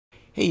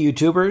Hey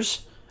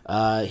YouTubers,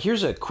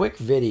 here's a quick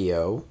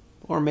video,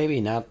 or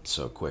maybe not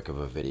so quick of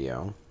a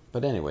video,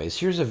 but anyways,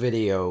 here's a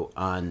video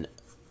on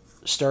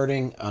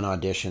starting an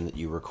audition that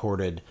you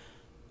recorded,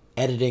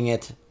 editing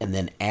it, and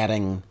then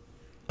adding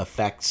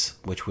effects,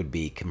 which would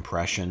be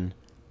compression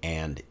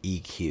and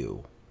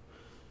EQ.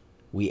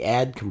 We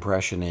add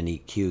compression and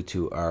EQ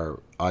to our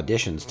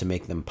auditions to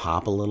make them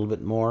pop a little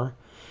bit more,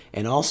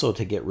 and also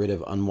to get rid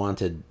of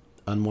unwanted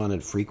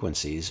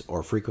frequencies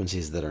or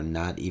frequencies that are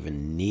not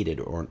even needed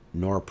or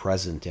nor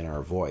present in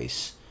our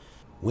voice.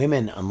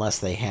 Women, unless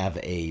they have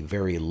a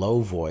very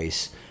low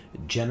voice,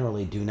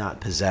 generally do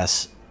not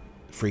possess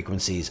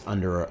frequencies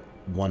under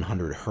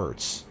 100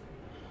 hertz.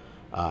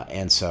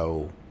 And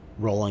so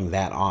rolling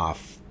that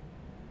off,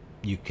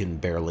 you can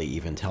barely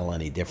even tell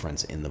any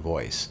difference in the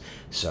voice.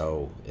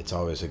 So it's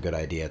always a good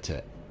idea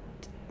to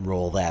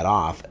roll that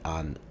off.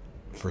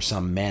 For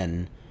some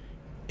men,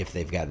 if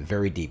they've got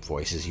very deep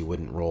voices, you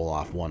wouldn't roll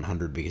off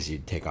 100 because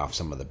you'd take off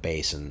some of the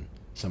bass and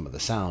some of the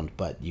sound,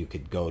 but you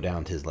could go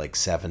down to like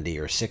 70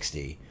 or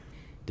 60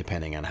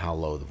 depending on how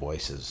low the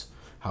voice is,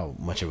 how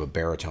much of a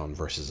baritone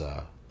versus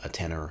a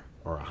tenor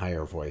or a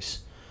higher voice.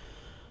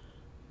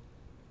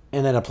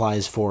 And that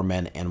applies for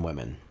men and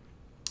women.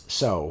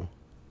 So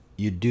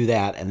you do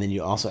that, and then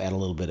you also add a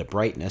little bit of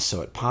brightness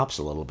so it pops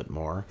a little bit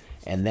more,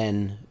 and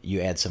then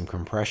you add some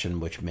compression,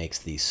 which makes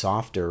the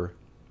softer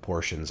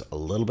portions a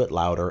little bit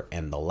louder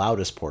and the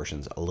loudest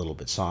portions a little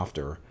bit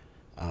softer,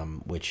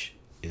 which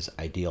is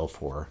ideal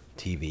for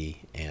TV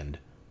and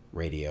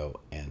radio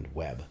and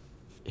web.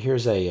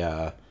 Here's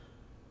an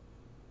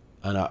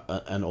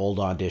old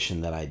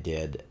audition that I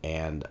did,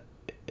 and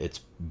it's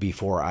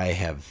before I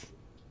have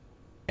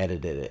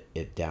edited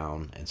it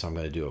down, and so I'm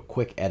going to do a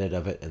quick edit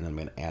of it, and then I'm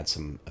going to add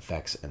some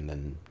effects and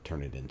then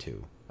turn it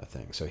into a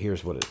thing. So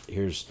here's what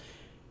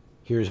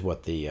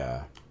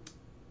the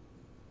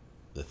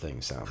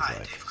thing sounds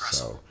like.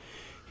 So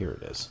here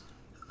it is.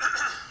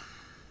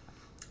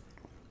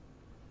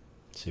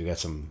 So you got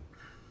some.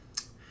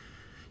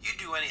 You'd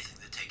do anything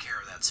to take care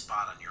of that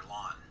spot on your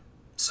lawn.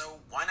 So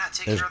why not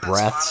take There's care of that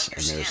breaths spot on your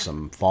and skin? there's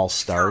some false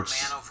starts.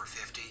 If you're a man over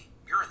 50,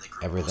 you're in the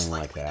group Everything most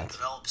like likely that. to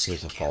develop skin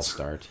Here's a cancer, false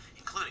start.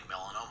 including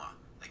melanoma,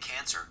 the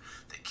cancer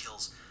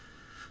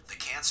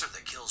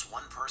that kills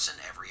one person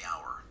every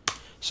hour.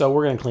 So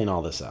we're going to clean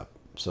all this up.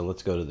 So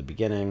let's go to the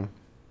beginning,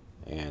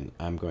 and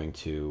I'm going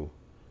to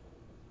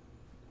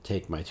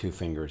take my two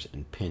fingers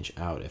and pinch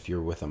out. If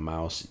you're with a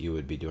mouse, you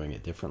would be doing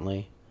it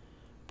differently,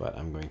 but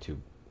I'm going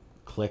to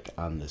click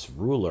on this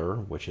ruler,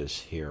 which is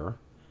here,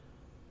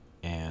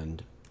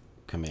 and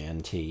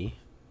Command T,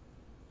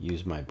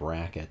 use my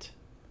bracket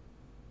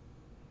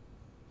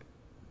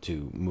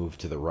to move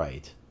to the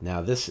right.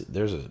 Now there's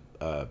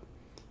a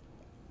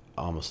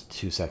almost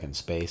 2-second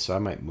space, so I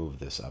might move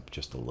this up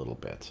just a little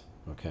bit.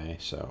 Okay,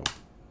 so,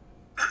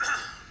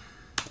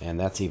 and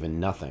that's even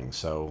nothing.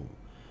 So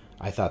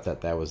I thought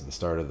that was the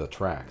start of the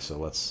track. So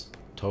let's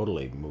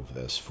totally move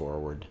this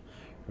forward.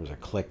 There's a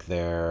click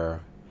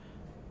there,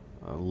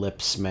 a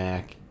lip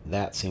smack.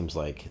 That seems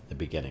like the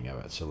beginning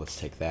of it. So let's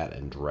take that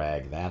and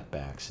drag that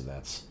back. So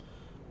that's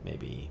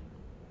maybe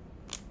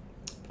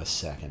a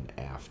second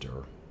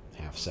after,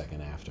 half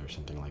second after,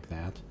 something like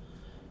that.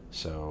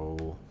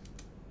 So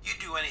You'd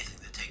do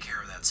anything to take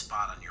care of that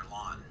spot on your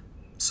lawn.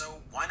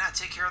 So why not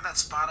take care of that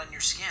spot on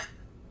your skin?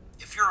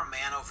 If you're a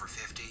man over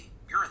 50,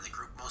 you're in the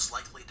group most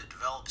likely to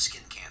develop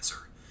skin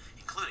cancer,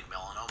 including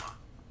melanoma.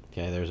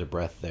 okay, there's a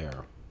breath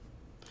there.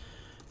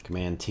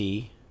 Command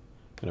T,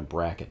 I'm going to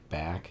bracket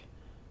back,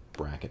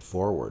 bracket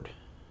forward.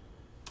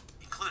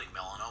 Including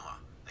melanoma,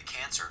 the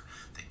cancer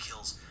that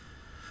kills.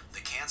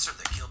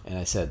 And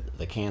I said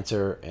the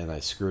cancer, and I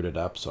screwed it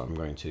up, so I'm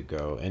going to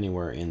go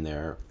anywhere in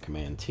there,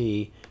 Command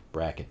T,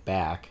 bracket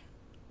back.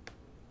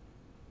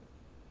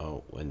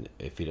 Oh, and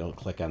if you don't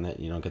click on that,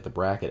 you don't get the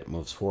bracket, it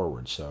moves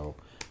forward. So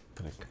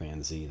I'm going to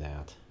Command Z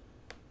that.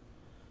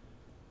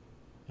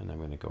 And I'm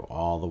going to go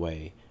all the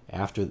way.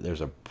 After,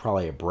 there's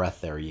probably a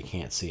breath there, you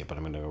can't see it, but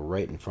I'm going to go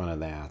right in front of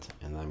that,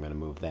 and then I'm going to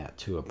move that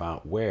to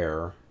about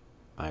where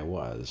I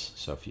was.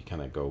 So if you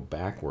kind of go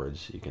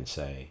backwards, you can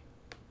say,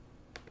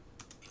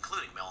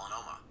 including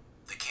melanoma,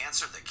 the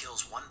cancer that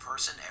kills one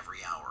person every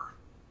hour.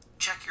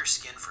 Check your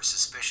skin for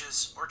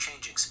suspicious or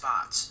changing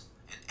spots,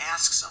 and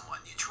ask someone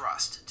you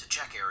trust to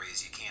check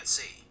areas you can't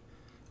see.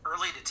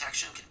 Early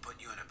detection can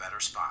put you in a better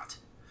spot.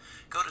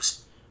 I'm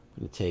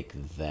going to take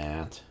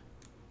that,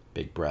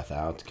 big breath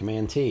out,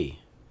 Command T,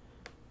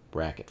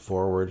 bracket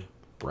forward,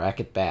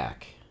 bracket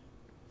back.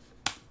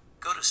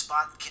 Go to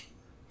spot.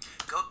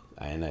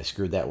 And I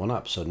screwed that one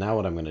up. So now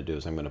what I'm going to do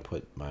is I'm going to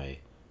put my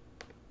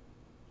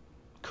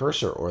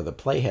cursor or the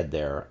playhead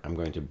there. I'm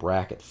going to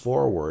bracket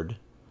forward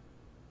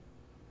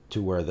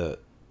to where the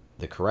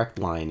correct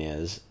line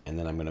is, and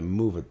then I'm going to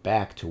move it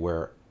back to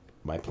where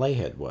my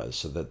playhead was,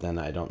 so that then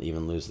I don't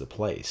even lose the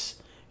place.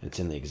 It's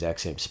in the exact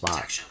same spot.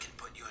 Detection can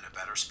put you in a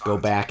better spot. Go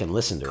back and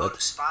listen to it. Go to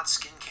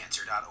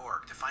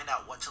spotskincancer.org to find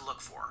out what to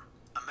look for.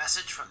 A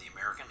message from the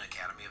American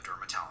Academy of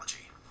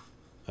Dermatology.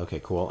 Okay,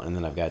 cool. And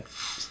then I've got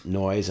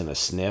noise and a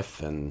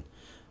sniff and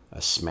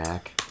a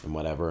smack and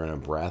whatever and a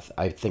breath.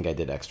 I think I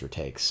did extra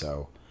takes,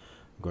 so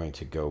I'm going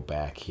to go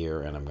back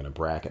here and I'm going to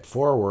bracket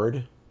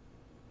forward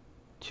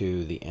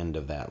to the end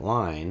of that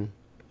line.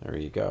 There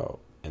you go.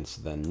 And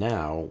so then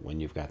now, when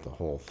you've got the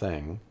whole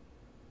thing,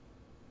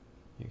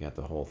 you got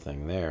the whole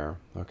thing there.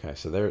 Okay,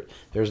 so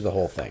there's the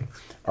whole thing.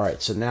 All right,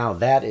 so now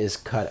that is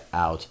cut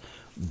out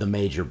the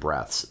major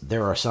breaths.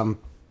 There are some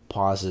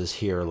pauses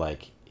here,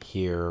 like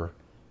here,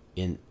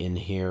 in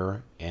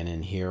here, and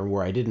in here,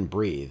 where I didn't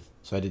breathe,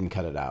 so I didn't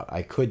cut it out.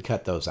 I could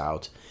cut those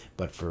out,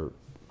 but for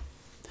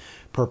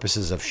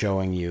purposes of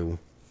showing you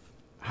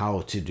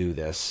how to do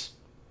this,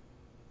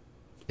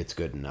 it's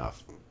good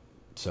enough.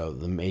 So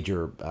the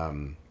major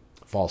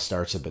false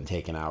starts have been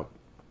taken out,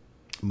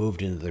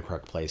 moved into the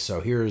correct place. So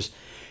here's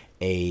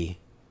a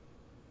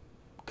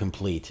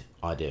complete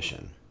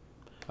audition.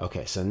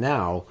 Okay, so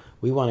now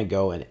we want to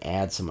go and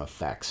add some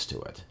effects to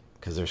it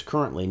because there's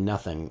currently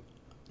nothing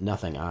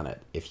on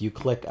it. If you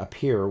click up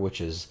here,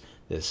 which is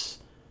this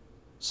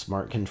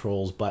Smart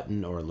Controls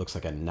button, or it looks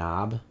like a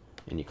knob,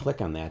 and you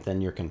click on that,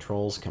 then your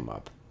controls come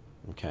up.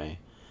 Okay,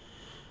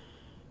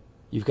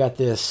 you've got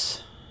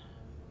this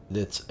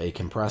that's a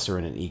compressor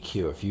and an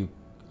EQ. If you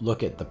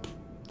look at the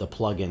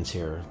plugins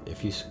here,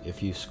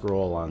 if you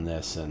scroll on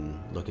this and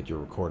look at your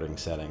recording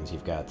settings,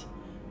 you've got,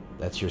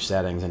 that's your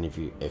settings, and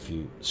if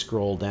you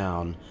scroll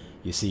down,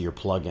 you see your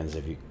plugins.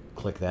 If you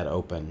click that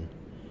open,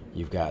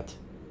 you've got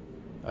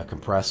a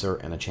compressor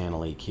and a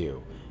channel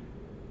EQ.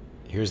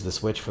 Here's the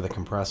switch for the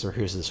compressor,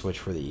 here's the switch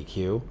for the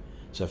EQ.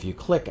 So if you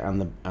click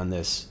on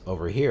this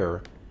over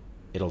here,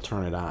 it'll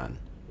turn it on.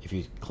 If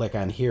you click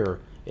on here,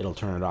 it'll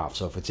turn it off.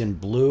 So if it's in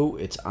blue,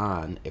 it's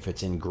on. If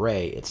it's in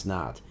gray, it's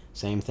not.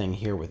 Same thing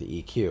here with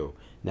the EQ.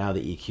 Now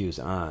the EQ's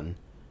on.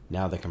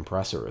 Now the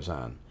compressor is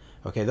on.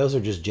 Okay, those are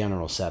just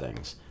general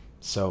settings.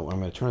 So I'm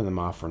going to turn them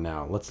off for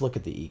now. Let's look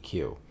at the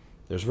EQ.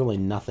 There's really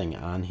nothing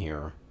on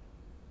here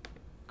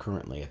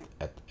currently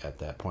at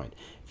that point.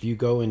 If you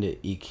go into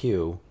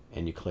EQ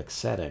and you click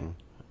setting,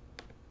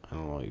 I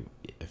don't know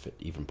if it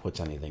even puts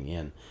anything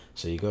in.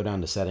 So you go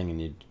down to setting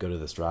and you go to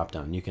this drop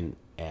down. You can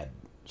add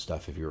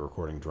stuff if you're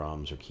recording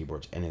drums or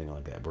keyboards, anything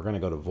like that. We're going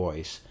to go to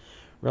voice.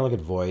 We're going to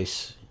look at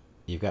voice.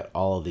 You've got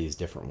all of these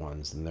different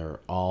ones, and they're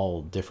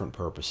all different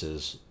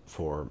purposes.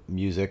 For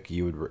music,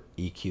 you would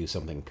EQ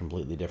something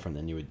completely different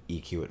than you would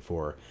EQ it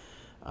for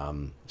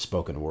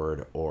spoken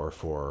word, or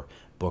for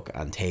book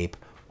on tape,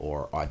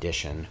 or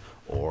audition,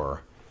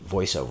 or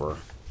voiceover.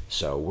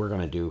 So we're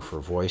going to do for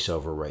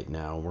voiceover right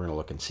now. We're going to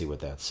look and see what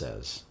that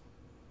says.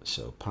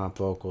 So pop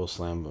vocal,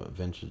 slam,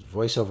 vintage,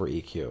 voiceover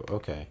EQ.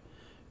 Okay,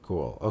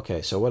 cool.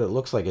 Okay, so what it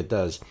looks like it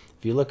does,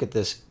 if you look at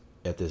this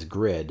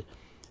grid,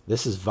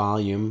 this is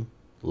volume,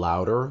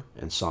 louder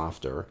and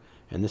softer,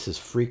 and this is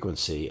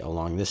frequency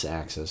along this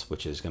axis,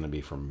 which is going to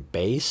be from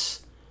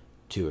bass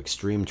to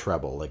extreme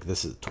treble. Like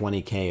this is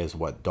 20K is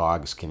what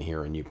dogs can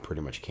hear, and you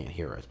pretty much can't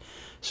hear it.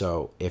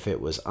 So if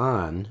it was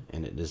on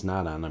and it is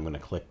not on, I'm going to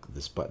click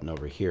this button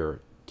over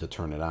here to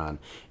turn it on.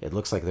 It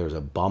looks like there's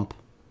a bump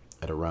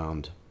at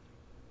around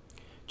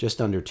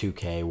just under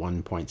 2K,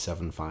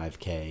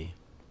 1.75K,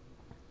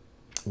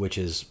 which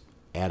is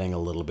adding a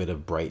little bit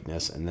of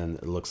brightness, and then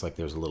it looks like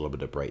there's a little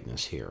bit of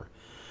brightness here.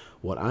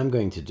 What I'm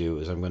going to do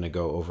is I'm going to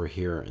go over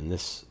here in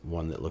this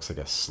one that looks like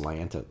a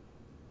slant,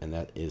 and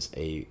that is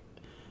a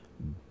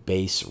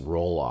bass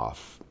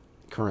roll-off.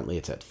 Currently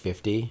it's at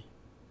 50.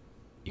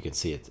 You can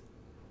see it,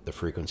 the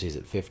frequency is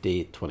at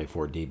 50,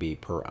 24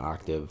 dB per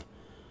octave.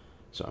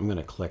 So I'm going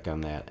to click on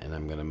that, and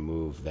I'm going to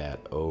move that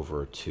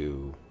over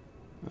to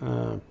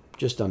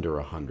just under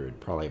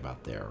 100, probably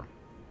about there.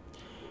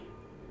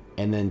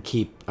 And then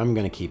I'm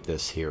going to keep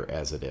this here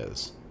as it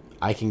is.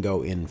 I can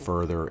go in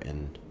further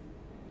and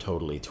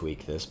totally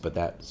tweak this, but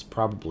that's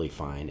probably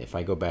fine. If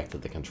I go back to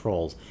the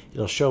controls,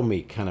 it'll show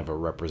me kind of a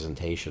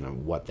representation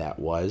of what that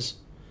was.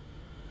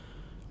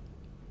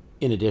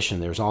 In addition,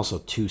 there's also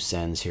two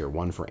sends here,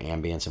 one for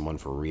ambience and one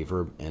for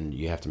reverb, and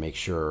you have to make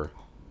sure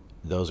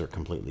those are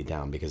completely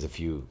down, because if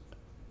you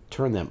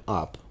turn them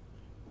up...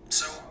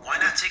 So why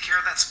not take care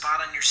of that spot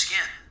on your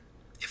skin?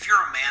 If you're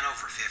a man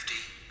over 50,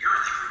 you're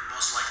in the group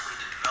most likely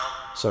to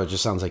develop... So it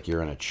just sounds like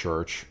you're in a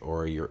church,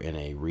 or you're in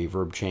a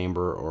reverb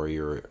chamber, or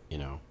you're,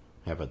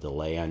 have a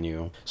delay on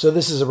you. So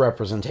this is a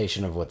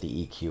representation of what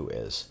the EQ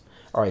is.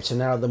 All right, so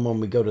now then when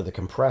we go to the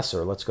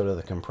compressor, let's go to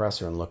the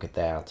compressor and look at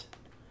that.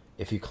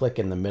 If you click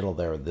in the middle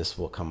there, this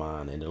will come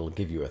on, and it'll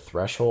give you a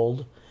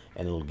threshold,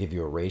 and it'll give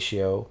you a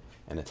ratio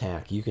and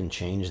attack. You can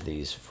change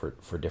these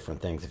for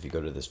different things if you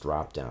go to this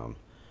drop down.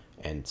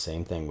 And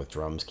same thing with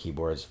drums,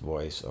 keyboards,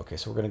 voice. Okay,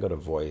 so we're going to go to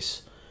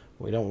voice.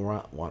 We don't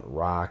want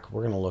rock.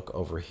 We're going to look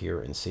over here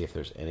and see if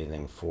there's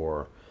anything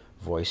for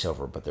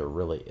voiceover, but there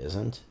really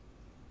isn't.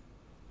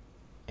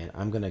 And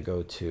I'm going to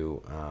go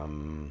to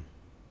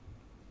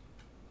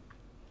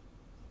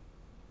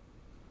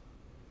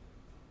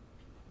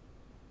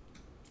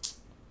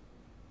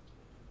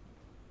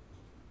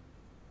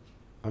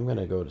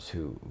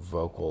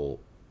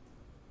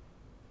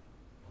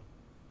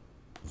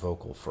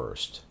vocal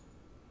first.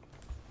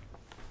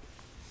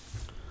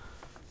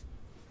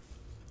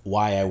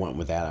 why I went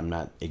with that, I'm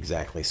not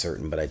exactly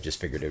certain, but I just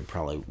figured it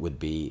probably would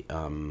be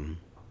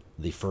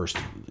the first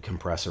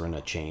compressor in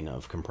a chain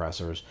of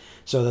compressors.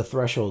 So the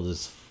threshold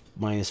is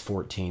minus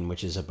 14,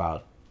 which is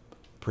about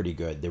pretty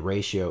good. The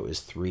ratio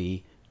is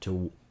 3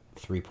 to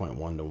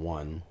 3.1 to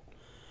 1.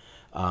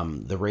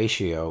 The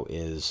ratio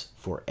is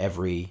for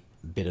every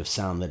bit of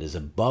sound that is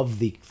above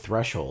the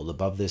threshold,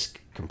 above this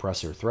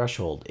compressor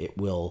threshold, it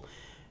will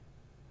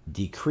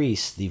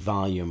decrease the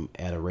volume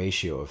at a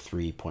ratio of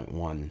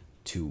 3.1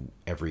 to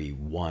every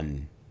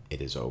 1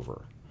 it is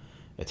over.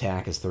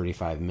 Attack is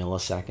 35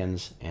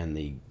 milliseconds, and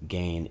the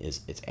gain is,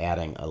 it's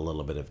adding a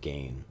little bit of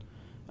gain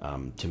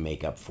to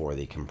make up for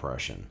the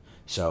compression.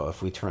 So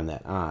if we turn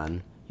that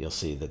on, you'll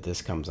see that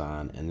this comes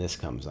on and this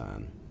comes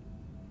on.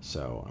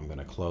 So I'm going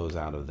to close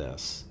out of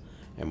this,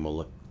 and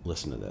we'll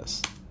listen to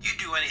this. You'd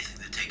do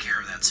anything to take care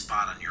of that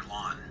spot on your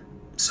lawn.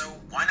 So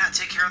why not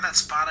take care of that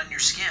spot on your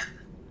skin?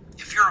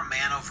 If you're a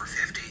man over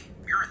 50,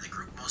 you're in the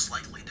group most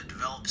likely to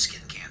develop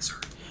skin cancer.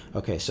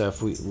 Okay, so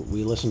if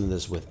we listen to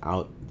this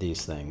without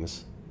these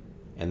things,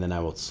 and then I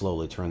will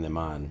slowly turn them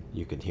on,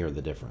 you could hear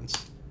the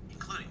difference.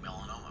 Including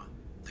melanoma,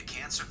 the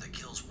cancer that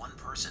kills one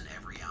person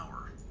every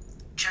hour.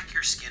 Check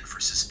your skin for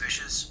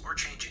suspicious or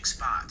changing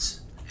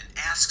spots, and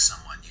ask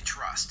someone you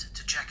trust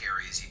to check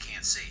areas you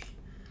can't see.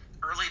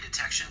 Early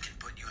detection can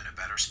put you in a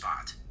better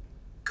spot.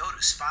 Go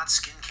to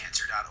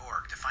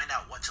spotskincancer.org to find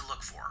out what to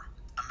look for.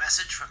 A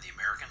message from the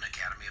American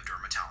Academy of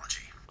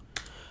Dermatology.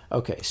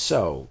 Okay,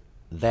 so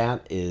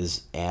that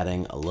is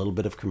adding a little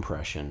bit of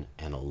compression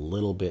and a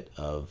little bit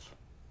of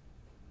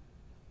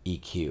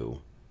EQ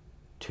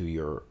to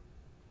your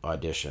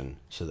audition,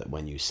 so that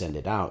when you send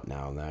it out,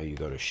 now you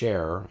go to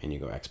share and you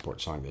go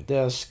export song to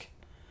disk,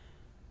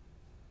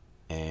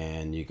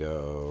 and you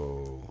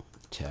go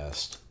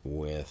test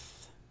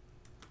with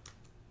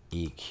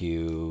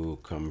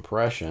EQ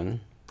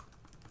compression,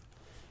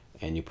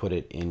 and you put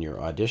it in your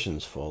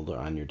auditions folder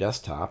on your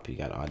desktop. You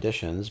got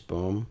auditions,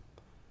 boom,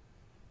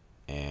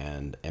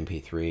 and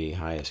MP3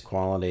 highest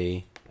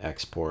quality,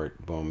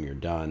 export, boom, you're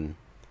done.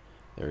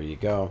 There you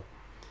go.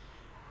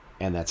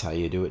 And that's how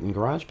you do it in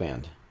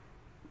GarageBand.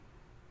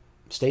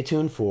 Stay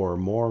tuned for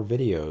more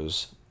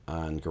videos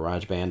on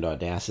GarageBand,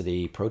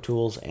 Audacity, Pro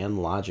Tools, and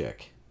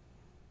Logic.